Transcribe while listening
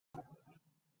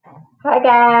Hi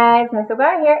guys, Miss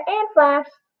O'Gar here, and Flash.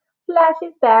 Flash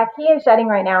is back. He is shedding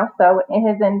right now, so in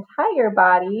his entire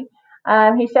body.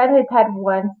 He shed his head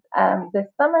once this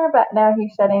summer, but now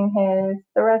he's shedding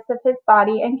the rest of his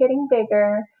body and getting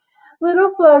bigger.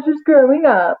 Little Flash is growing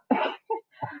up. All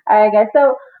right, guys.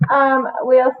 So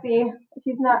we'll see.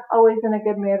 He's not always in a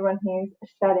good mood when he's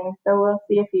shedding, so we'll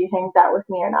see if he hangs out with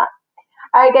me or not.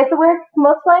 All right, guys, so we're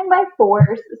multiplying by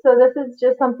fours. So this is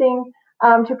just something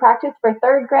to practice for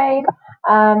third grade,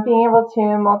 being able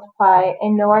to multiply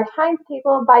and know our times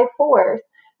table by fours.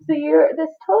 So this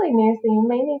is totally new, so you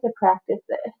may need to practice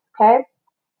this, okay?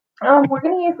 We're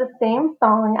going to use the same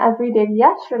song as we did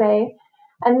yesterday,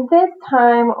 and this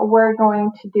time we're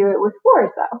going to do it with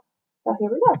fours, though. So here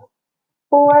we go.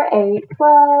 4, 8,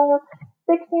 12,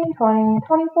 16, 20,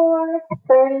 24,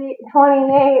 30,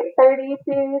 28,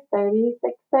 32,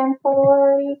 36, and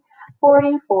 40,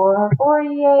 44,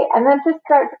 48, and then just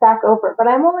starts back over. But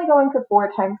I'm only going to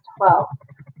 4 times 12.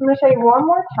 I'm going to show you one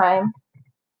more time.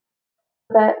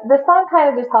 The song kind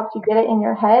of just helps you get it in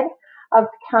your head of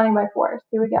counting by fours.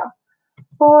 Here we go.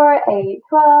 4, 8,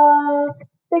 12,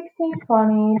 16,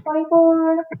 20,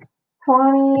 24,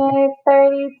 28,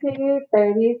 32,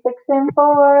 36, and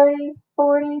 40,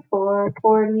 44,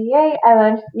 48, and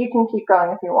then you can keep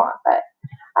going if you want. But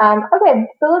okay,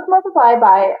 so let's multiply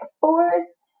by fours,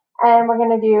 and we're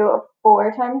going to do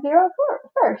 4 times 0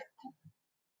 first.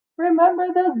 Remember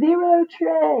the zero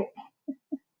trick.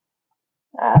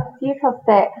 See if he'll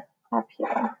stay up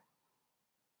here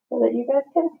so that you guys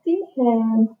can see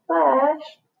him.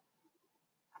 Flash.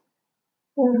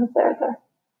 There.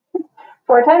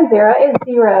 4 times 0 is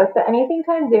 0, so anything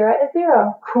times 0 is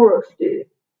 0. Crushed it.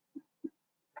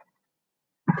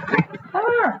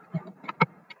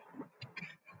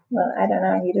 Well, I don't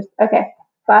know. Okay.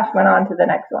 Flash went on to the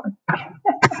next one.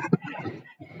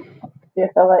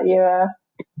 Just to let you,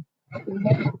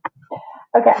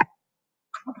 okay.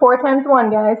 4 times 1,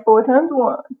 guys. 4 times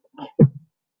 1.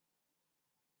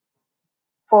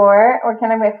 4, or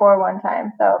can I make 4 one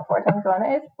time? So 4 times 1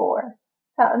 is 4.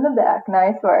 Out in the back.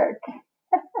 Nice work.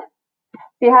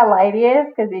 See how light he is?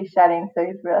 Because he's shedding, so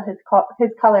his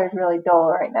color is really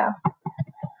dull right now.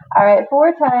 All right,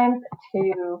 4 times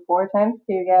 2. 4 times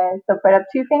 2, guys. So put up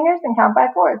 2 fingers and count by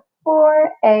 4.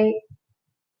 4, 8.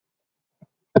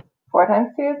 4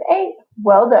 times 2 is 8.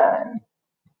 Well done.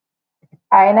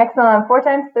 All right, next one. 4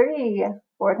 times 3.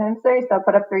 4 times 3. So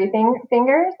put up 3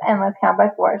 fingers and let's count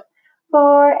by 4s.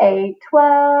 4, 8,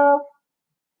 12.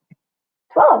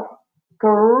 12.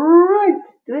 Great.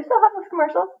 Do they still have those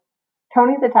commercials?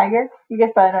 Tony the Tiger? You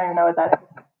guys probably don't even know what that is.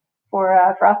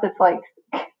 For Frosted Flakes.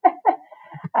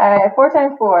 All right, 4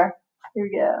 times 4. Here we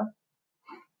go.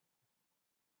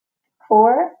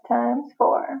 4 times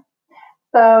 4.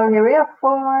 So here we have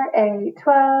 4, 8,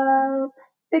 12,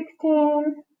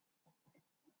 16,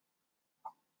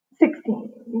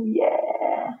 16.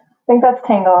 Yeah. I think that's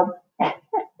Tangled. All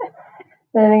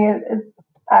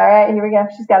right, here we go.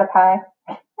 She's got a pie.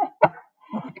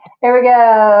 Here we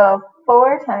go.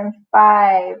 4 times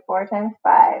 5. 4 times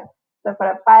 5. So put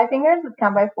up 5 fingers. Let's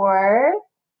count by 4s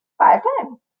 5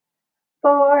 times.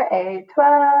 4, 8,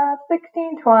 12,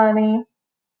 16, 20,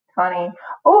 20.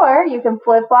 Or you can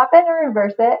flip-flop it and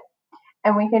reverse it.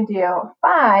 And we can do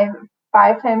 5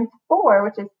 times 4,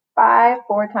 which is 5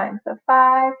 4 times. So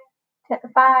 5, 10,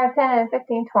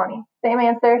 15, 20. Same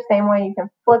answer, same way. You can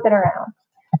flip it around.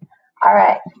 All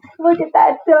right. Look at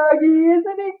that doggy.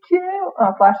 Isn't it cute?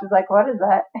 Oh, Flash is like, what is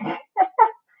that?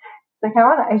 It's like, I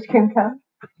want an ice cream cone.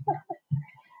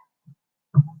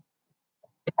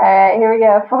 All right, here we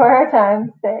go. 4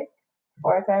 times 6.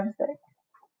 4 times 6.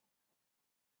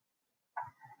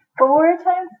 4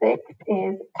 times 6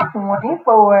 is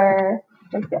 24.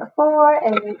 Let's go. 4,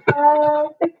 8,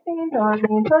 12, 16,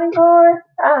 20, 24.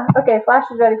 Okay. Flash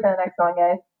is ready for the next one,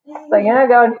 guys. So you're not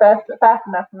going fast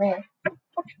enough for me.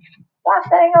 Flash,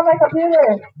 that ain't on my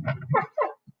computer.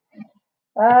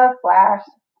 Flash.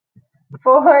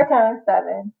 4 times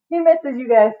 7. He misses you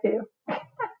guys too.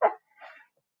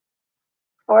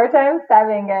 4 times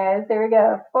 7, guys. Here we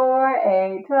go. 4,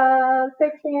 8, 12,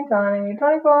 16, 20,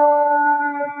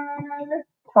 24,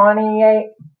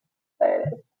 28. There it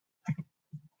is.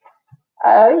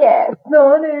 Oh, yeah.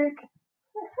 Sonic.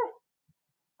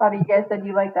 A lot of you guys said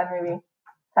you liked that movie.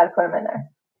 Had to put them in there.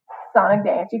 Sonic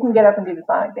dance. You can get up and do the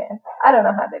Sonic dance. I don't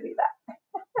know how they do that.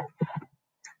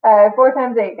 All right, 4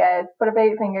 times 8, guys. Put up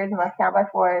 8 fingers and let's count by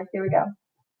 4s. Here we go.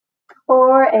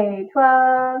 4, 8,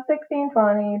 12, 16,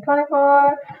 20,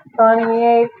 24,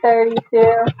 28,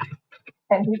 32.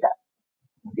 And he's up.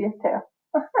 He's 2.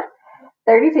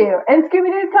 32. And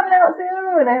Scooby-Doo's coming out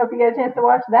soon. I hope you get a chance to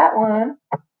watch that one.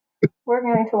 We're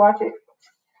going to watch it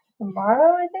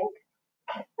tomorrow, I think.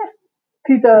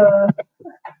 Pizza.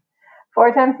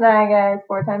 4 times 9, guys.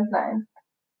 4 times 9.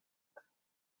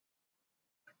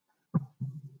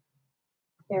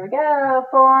 Here we go.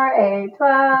 4, 8,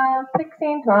 12,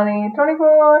 16, 20,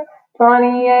 24,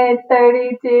 28,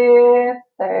 32,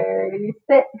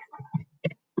 36.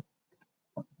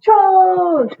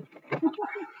 Chose!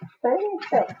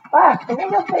 36. Wow, can we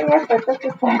go sit here for just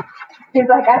a sec? He's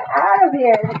like, I'm out of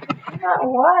here. Not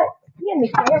what? He in the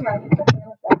camera.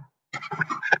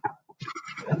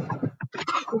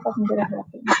 See if I can get a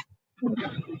happen.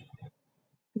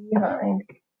 Behind.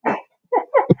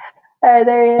 Alright,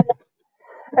 there he is.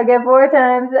 Okay, 4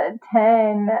 times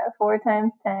 10. 4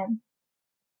 times 10.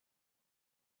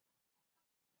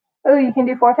 Oh, you can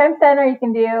do 4 times 10 or you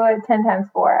can do 10 times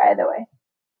 4. Either way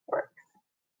works.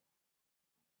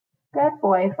 Good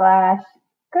boy, Flash.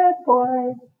 Good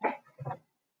boy.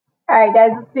 Alright,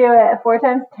 guys, let's do it. 4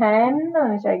 times 10. Let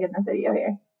me try to get the video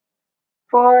here.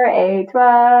 4, 8,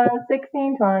 12,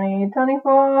 16, 20,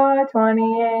 24,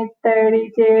 28,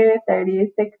 32,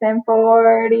 36, and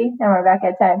 40. And we're back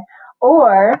at 10.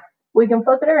 Or we can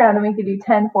flip it around and we can do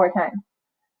 10 4 times.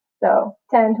 So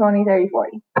 10, 20, 30,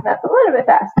 40. That's a little bit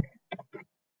faster.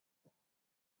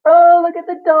 Oh, look at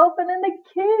the dolphin and the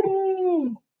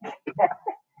kitty.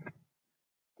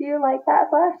 Do you like that,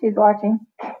 Flash? She's watching.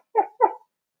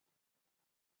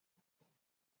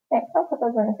 Okay, I'll put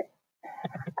those in.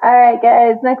 All right,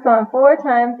 guys, next one. 4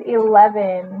 times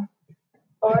 11.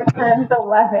 4 times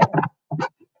 11.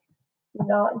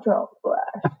 Not drunk,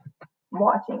 Flash. I'm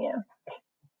watching you.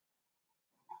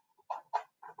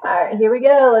 All right, here we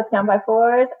go. Let's count by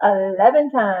 4s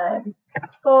 11 times.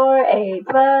 4, 8,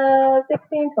 12,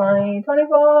 16, 20,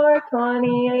 24,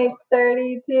 28,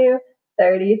 32,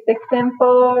 36, and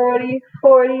 40.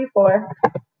 44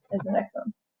 is the next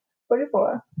one.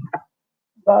 44.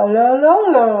 La la la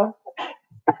la.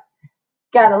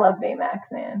 Gotta love Baymax,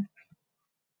 man.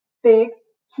 Big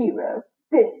hero.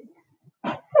 Big.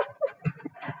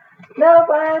 No,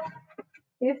 Flash.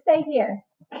 You stay here.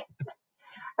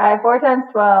 All right, 4 times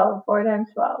 12. 4 times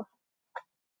 12.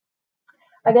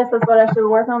 I guess that's what I should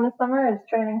work on this summer is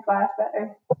training Flash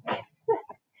better.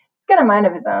 He's got a mind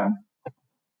of his own.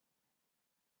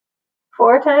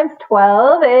 4 times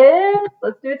 12 is,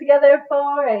 let's do it together,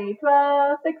 4, 8,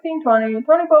 12, 16, 20,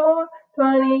 24,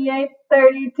 28,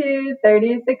 32,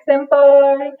 36, and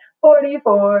 40,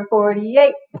 44,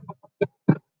 48.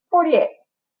 48.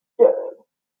 Dub. Is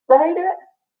that how you do it?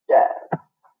 Dub.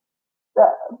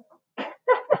 Dub.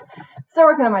 Still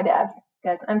working on my dad,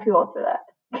 guys. I'm too old for that.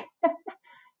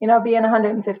 You know, being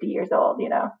 150 years old, you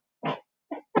know.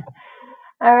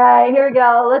 All right, here we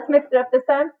go. Let's mix it up this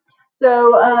time.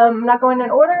 So I'm not going in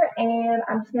order, and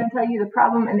I'm just going to tell you the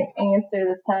problem and the answer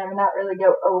this time and not really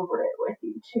go over it with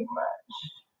you too much.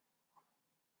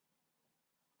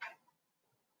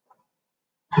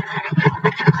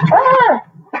 Ah!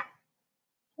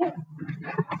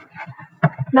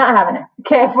 Not having it.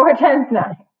 Okay, 4 times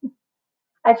 9.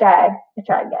 I tried,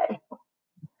 guys.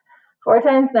 4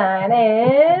 times 9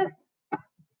 is...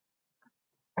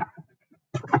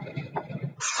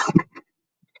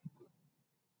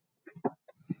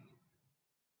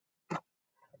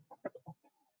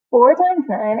 4 times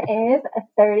 9 is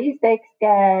 36,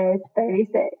 guys.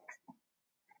 36.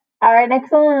 All right,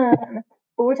 next one.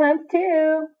 4 times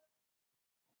 2.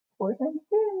 4 times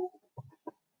 2.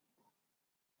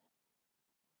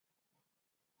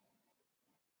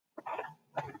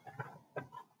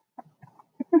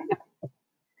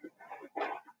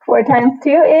 4 times 2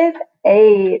 is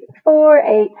 8. 4,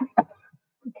 8.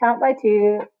 Count by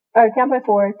 2, or count by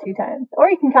 4 2 times. Or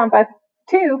you can count by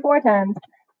 2 4 times.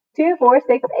 2, 4,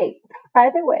 6, 8.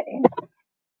 Either way.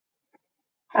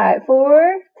 All right,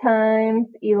 4 times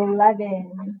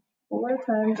 11. 4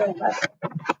 times 11.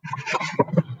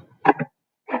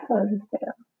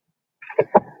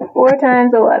 4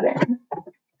 times 11.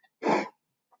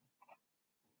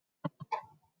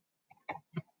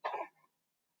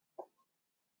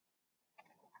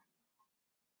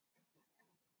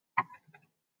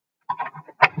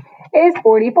 Is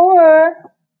 44.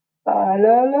 La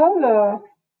la la la.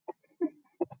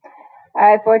 All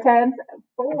right, 4 times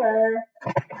 4.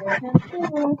 4 times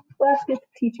 2. Flash gets to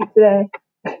teach you today.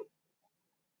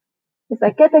 It's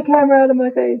like, get the camera out of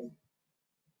my face.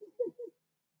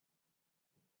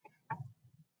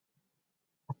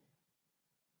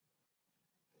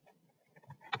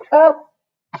 Oh,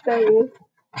 there he is.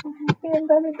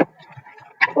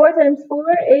 4 times 4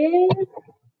 is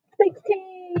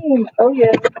 16. Oh,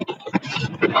 yeah.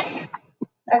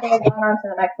 Okay, going on to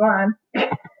the next one.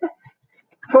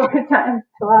 4 times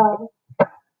 12.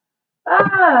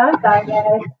 I'm sorry,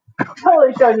 guys.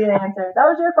 Totally showed you the answer. That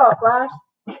was your fault, Flash.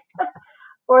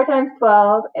 4 times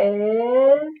 12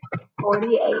 is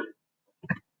 48.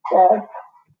 Good.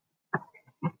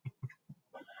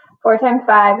 4 times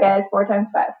 5, guys. 4 times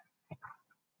 5.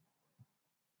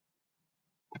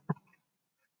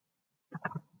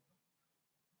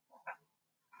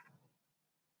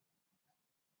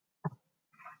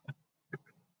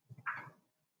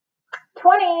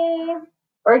 20.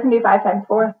 Or you can do 5 times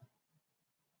 4.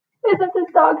 Isn't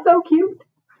this dog so cute?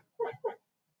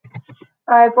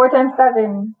 All right, 4 times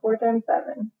 7. 4 times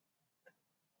 7.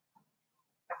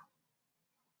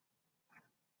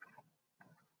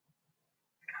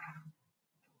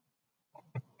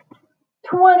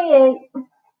 28.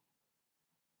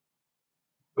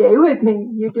 Stay with me.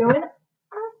 You're doing awesome.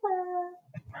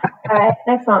 All right,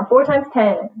 next one. 4 times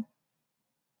 10.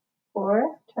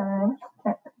 4 times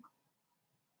 10.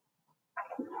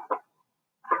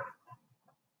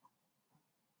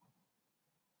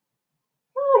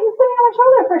 Oh, he's sitting on my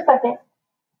shoulder for a second.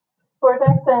 4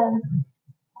 times 10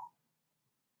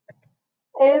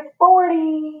 is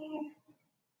 40.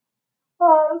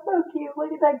 Oh, so cute.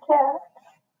 Look at that cat.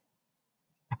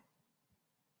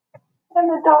 And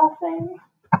the dolphin.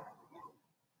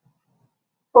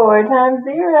 4 times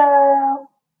 0.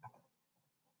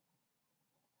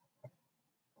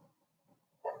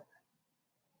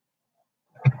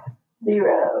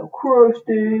 0. Crushed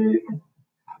it.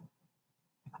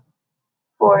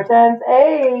 4 times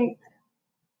 8.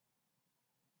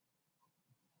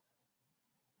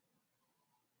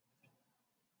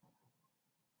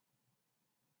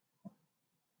 I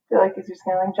feel like he's just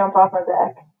gonna like jump off my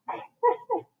back.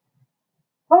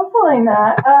 Hopefully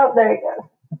not. Oh, there he goes.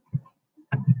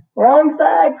 Wrong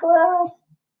side, Flash.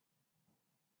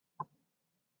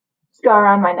 Just go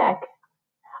around my neck.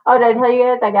 Oh, did I tell you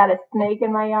guys I got a snake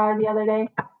in my yard the other day?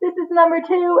 This is number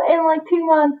 2 in like 2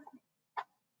 months.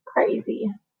 Crazy.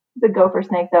 It's a gopher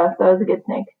snake though, so it's a good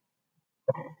snake.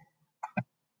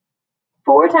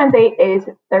 4 times 8 is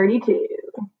 32.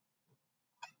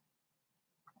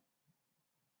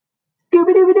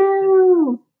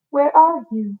 Scooby-Dooby-Doo! Where are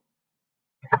you?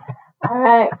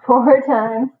 Alright, 4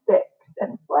 times 6.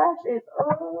 And Flash is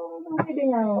all the way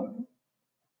down.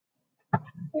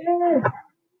 Yes.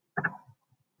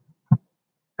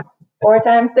 4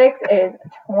 times 6 is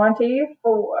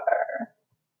 24.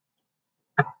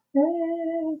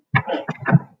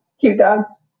 Cute dog.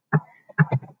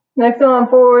 Next one,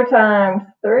 4 times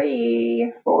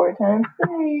 3. 4 times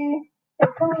 3. Are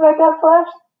you coming back up,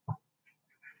 Flash?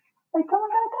 Are you coming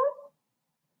back up?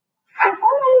 Hi.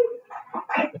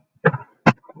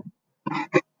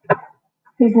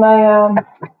 He's my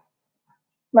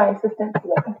assistant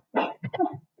today.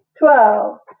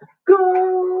 12.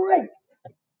 Great.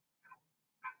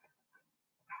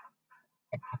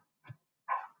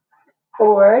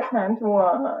 4 times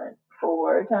 1.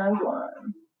 4 times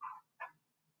 1.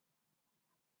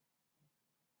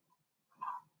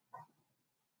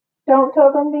 Don't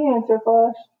tell them the answer,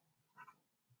 Flash.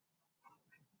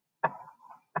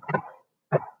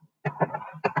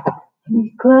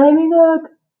 He's climbing up,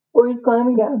 or he's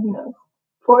climbing down, who knows.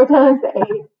 4 times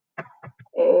 8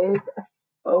 is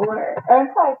 4.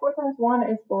 I'm sorry, 4 times 1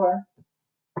 is 4.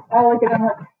 I look at him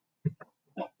like,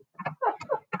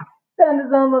 found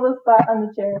his own little spot on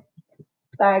the chair.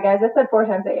 Sorry, guys, I said 4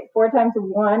 times 8. 4 times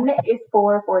 1 is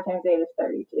 4. 4 times 8 is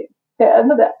 32. Okay, on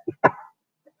the back.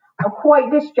 I'm quite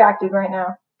distracted right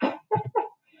now.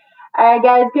 Alright,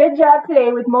 guys, good job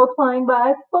today with multiplying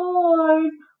by 4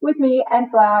 with me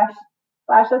and Flash.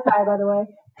 Flash says hi, by the way.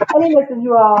 And he misses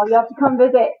you all. You have to come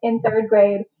visit in 3rd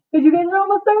grade. Because you guys are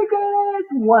almost 3rd graders.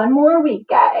 1 more week,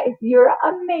 guys. You're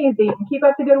amazing. Keep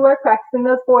up the good work practicing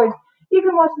those boards. You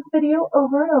can watch this video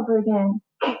over and over again.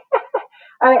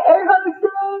 Alright, air hugs,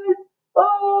 guys.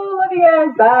 Oh, love you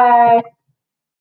guys. Bye.